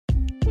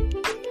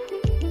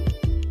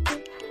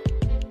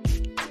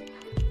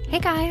Hey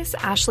guys,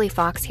 Ashley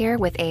Fox here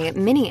with a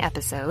mini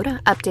episode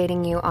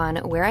updating you on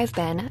where I've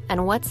been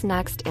and what's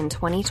next in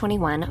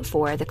 2021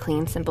 for the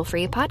Clean Simple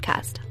Free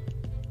podcast.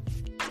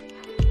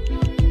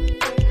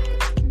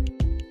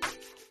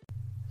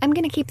 I'm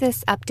going to keep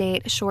this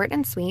update short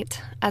and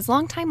sweet. As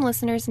longtime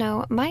listeners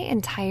know, my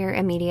entire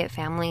immediate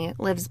family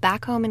lives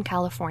back home in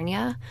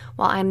California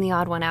while I'm the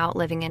odd one out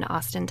living in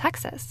Austin,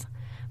 Texas.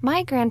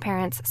 My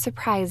grandparents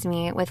surprised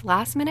me with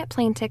last-minute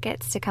plane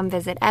tickets to come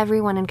visit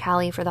everyone in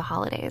Cali for the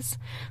holidays.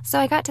 So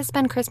I got to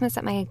spend Christmas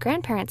at my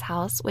grandparents'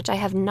 house, which I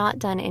have not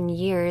done in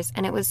years,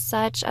 and it was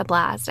such a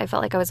blast. I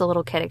felt like I was a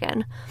little kid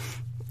again.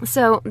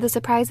 So the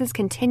surprises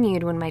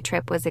continued when my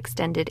trip was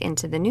extended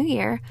into the new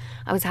year.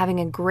 I was having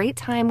a great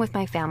time with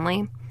my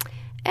family,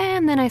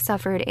 and then I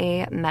suffered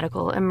a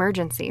medical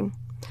emergency.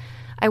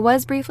 I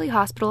was briefly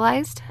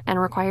hospitalized and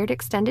required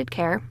extended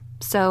care.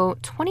 So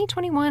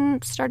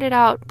 2021 started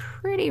out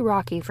pretty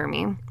rocky for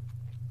me.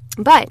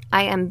 But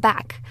I am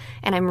back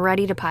and I'm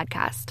ready to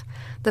podcast.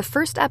 The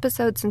first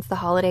episode since the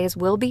holidays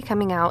will be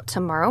coming out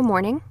tomorrow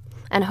morning,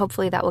 and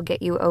hopefully that will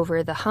get you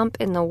over the hump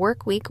in the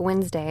work week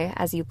Wednesday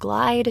as you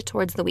glide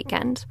towards the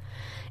weekend.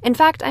 In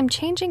fact, I'm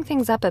changing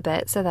things up a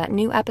bit so that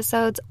new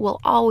episodes will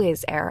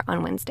always air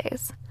on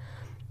Wednesdays.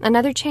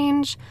 Another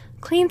change,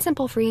 Clean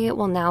Simple Free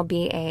will now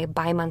be a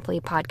bi-monthly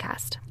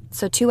podcast,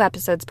 so 2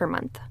 episodes per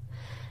month.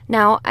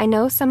 Now, I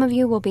know some of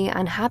you will be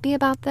unhappy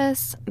about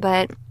this,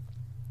 but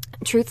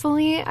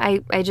truthfully,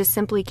 I just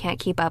simply can't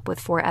keep up with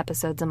 4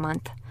 episodes a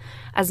month.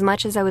 As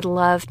much as I would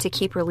love to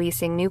keep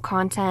releasing new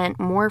content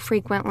more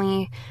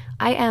frequently,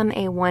 I am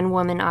a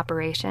one-woman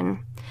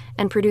operation,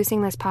 and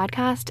producing this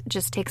podcast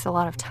just takes a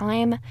lot of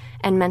time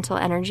and mental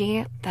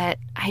energy that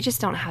I just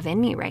don't have in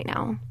me right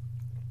now.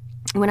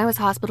 When I was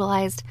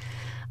hospitalized,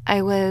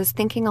 I was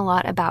thinking a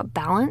lot about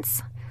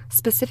balance,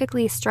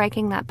 specifically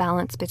striking that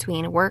balance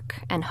between work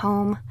and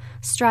home,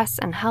 stress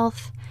and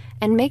health,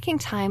 and making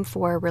time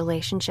for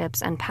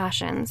relationships and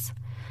passions.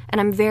 And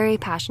I'm very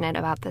passionate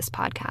about this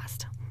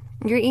podcast.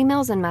 Your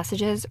emails and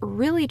messages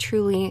really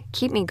truly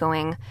keep me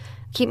going,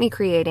 keep me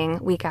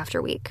creating week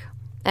after week.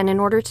 And in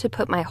order to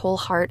put my whole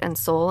heart and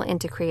soul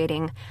into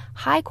creating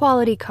high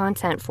quality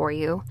content for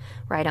you,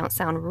 where I don't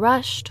sound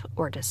rushed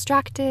or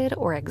distracted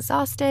or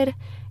exhausted,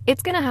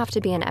 it's going to have to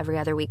be an every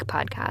other week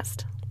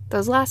podcast.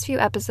 Those last few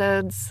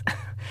episodes,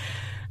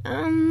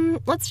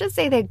 let's just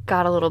say they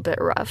got a little bit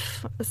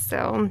rough.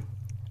 So,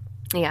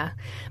 yeah.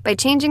 By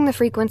changing the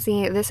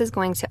frequency, this is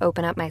going to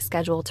open up my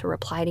schedule to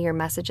reply to your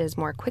messages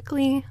more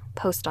quickly,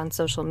 post on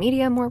social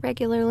media more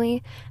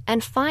regularly,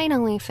 and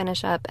finally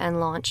finish up and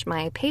launch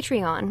my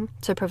Patreon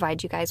to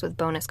provide you guys with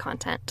bonus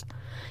content,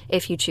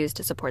 if you choose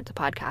to support the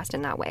podcast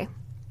in that way.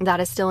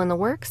 That is still in the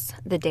works.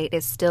 The date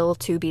is still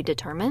to be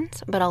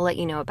determined, but I'll let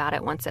you know about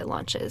it once it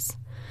launches.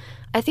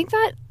 I think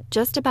that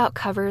just about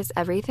covers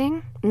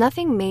everything.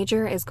 Nothing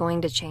major is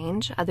going to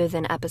change other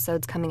than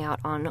episodes coming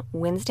out on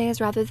Wednesdays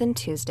rather than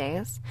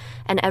Tuesdays,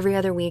 and every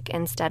other week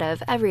instead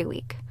of every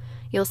week.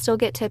 You'll still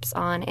get tips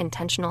on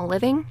intentional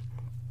living,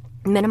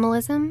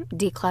 minimalism,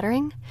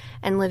 decluttering,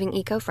 and living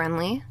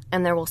eco-friendly,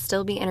 and there will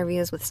still be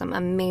interviews with some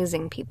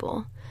amazing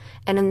people.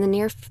 And in the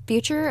near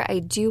future, I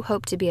do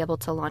hope to be able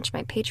to launch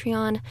my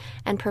Patreon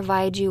and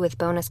provide you with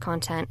bonus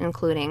content,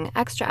 including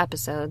extra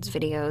episodes,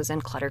 videos,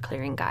 and clutter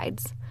clearing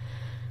guides.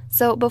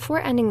 So before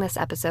ending this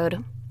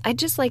episode, I'd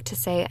just like to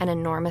say an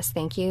enormous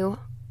thank you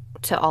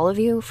to all of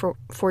you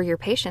for your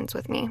patience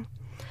with me.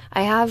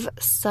 I have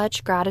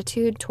such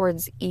gratitude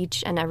towards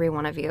each and every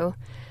one of you.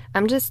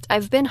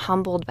 I've been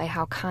humbled by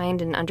how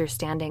kind and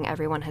understanding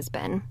everyone has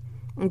been.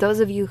 Those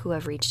of you who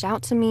have reached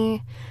out to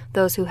me,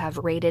 those who have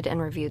rated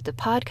and reviewed the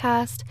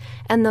podcast,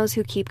 and those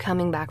who keep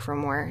coming back for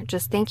more,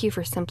 just thank you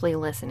for simply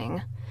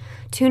listening.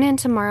 Tune in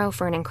tomorrow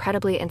for an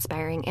incredibly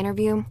inspiring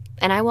interview,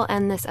 and I will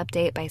end this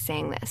update by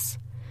saying this.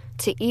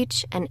 To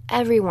each and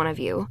every one of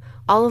you,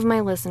 all of my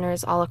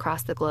listeners all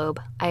across the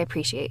globe, I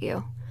appreciate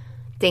you.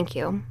 Thank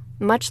you.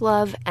 Much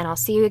love, and I'll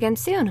see you again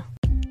soon.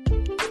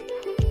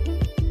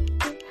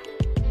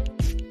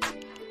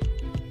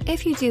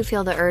 If you do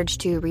feel the urge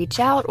to reach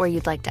out, or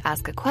you'd like to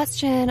ask a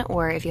question,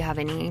 or if you have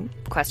any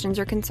questions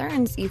or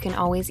concerns, you can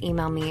always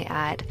email me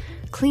at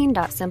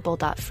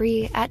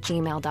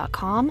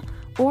clean.simple.free@gmail.com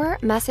or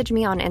message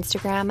me on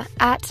Instagram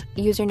at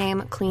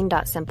username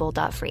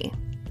clean.simple.free.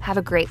 Have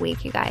a great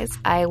week, you guys.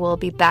 I will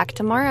be back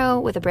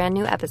tomorrow with a brand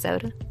new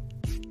episode.